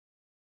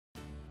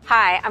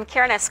Hi, I'm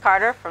Karen S.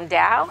 Carter from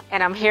Dow,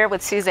 and I'm here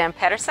with Suzann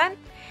Pettersen,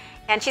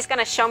 and she's going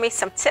to show me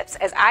some tips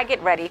as I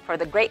get ready for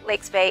the Great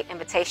Lakes Bay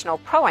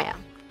Invitational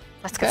Pro-Am.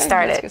 Let's get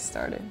started. Let's get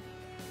started.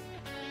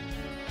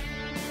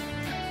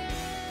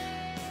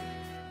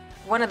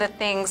 One of the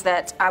things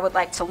that I would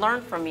like to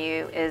learn from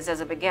you is, as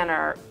a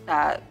beginner,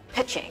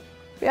 pitching.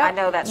 Yeah, I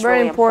know that's very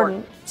really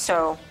important.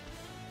 So,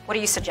 what do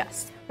you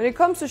suggest? When it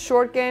comes to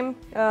short game,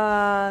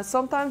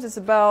 sometimes it's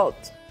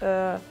about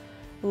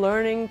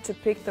learning to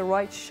pick the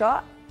right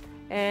shot,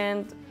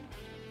 and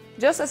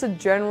just as a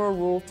general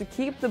rule, to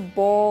keep the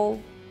ball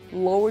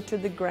lower to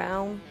the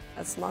ground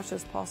as much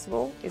as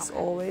possible is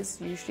always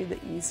usually the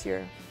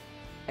easier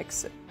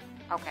exit.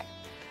 Okay.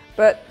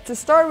 But to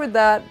start with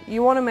that,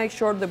 you want to make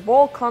sure the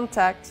ball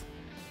contact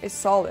is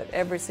solid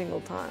every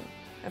single time.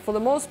 And for the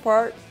most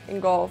part in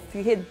golf,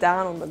 you hit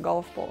down on the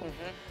golf ball.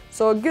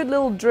 So a good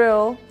little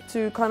drill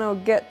to kind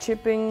of get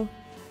chipping,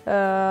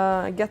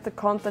 get the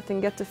contact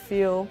and get the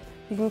feel.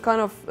 You can kind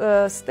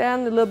of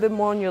stand a little bit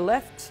more on your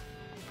left,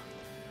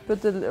 put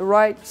the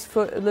right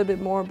foot a little bit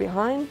more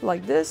behind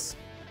like this,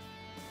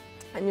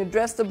 and you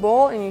dress the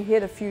ball and you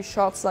hit a few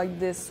shots like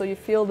this. So you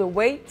feel the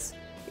weight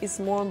is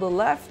more on the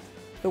left,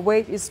 the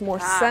weight is more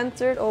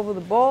centered over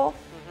the ball,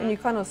 and you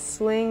kind of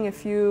swing a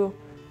few,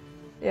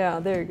 yeah,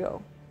 there you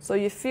go. So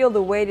you feel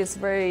the weight is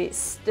very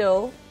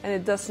still and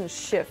it doesn't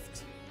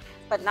shift.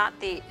 But not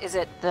the, is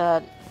it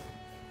the,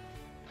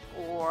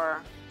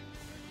 or?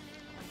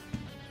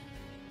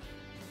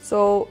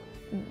 So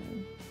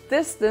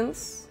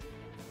distance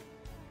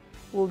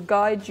will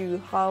guide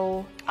you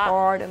how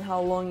hard and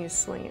how long you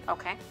swing it.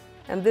 Okay.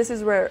 And this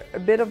is where a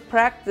bit of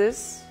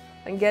practice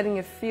and getting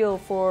a feel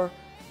for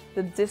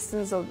the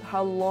distance of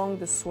how long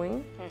the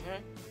swing,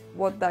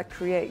 what that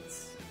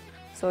creates.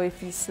 So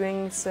if you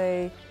swing,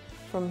 say,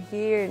 from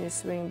here and you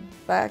swing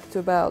back to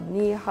about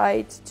knee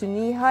height to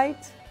knee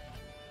height,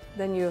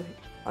 then you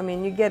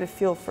get a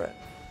feel for it.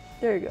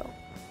 There you go.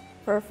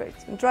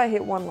 Perfect. And try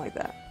hit one like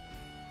that.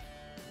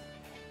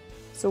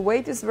 So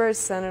weight is very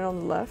centered on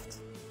the left,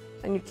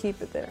 and you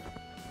keep it there.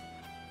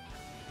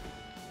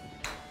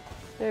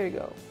 There you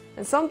go.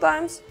 And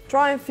sometimes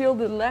try and feel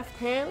the left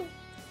hand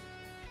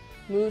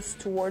moves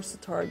towards the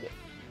target.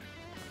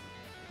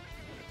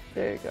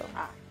 There you go.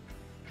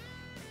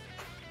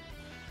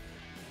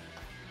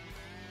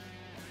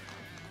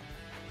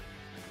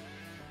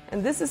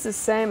 And this is the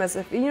same as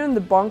if you're in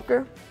the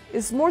bunker.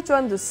 It's more to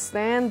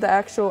understand the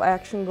actual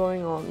action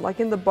going on. Like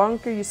in the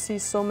bunker, you see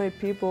so many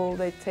people,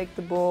 they take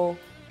the ball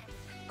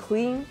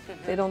clean,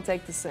 they don't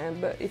take the sand.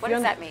 But if what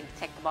does that mean,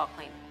 take the ball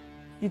clean?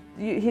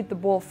 You hit the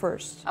ball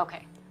first.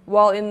 Okay.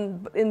 While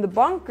in the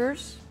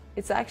bunkers,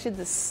 it's actually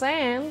the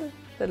sand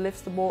that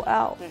lifts the ball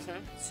out.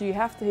 So you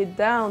have to hit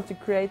down to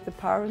create the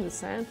power in the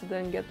sand to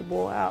then get the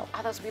ball out.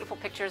 Oh, those beautiful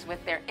pictures with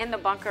they're in the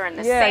bunker and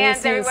the sand's sand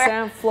you see everywhere. The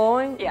sand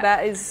flowing. Yeah.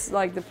 That is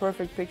like the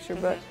perfect picture.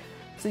 But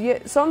so yeah,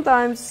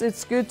 sometimes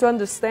it's good to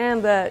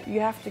understand that you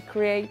have to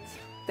create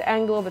the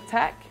angle of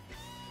attack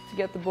to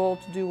get the ball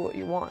to do what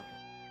you want.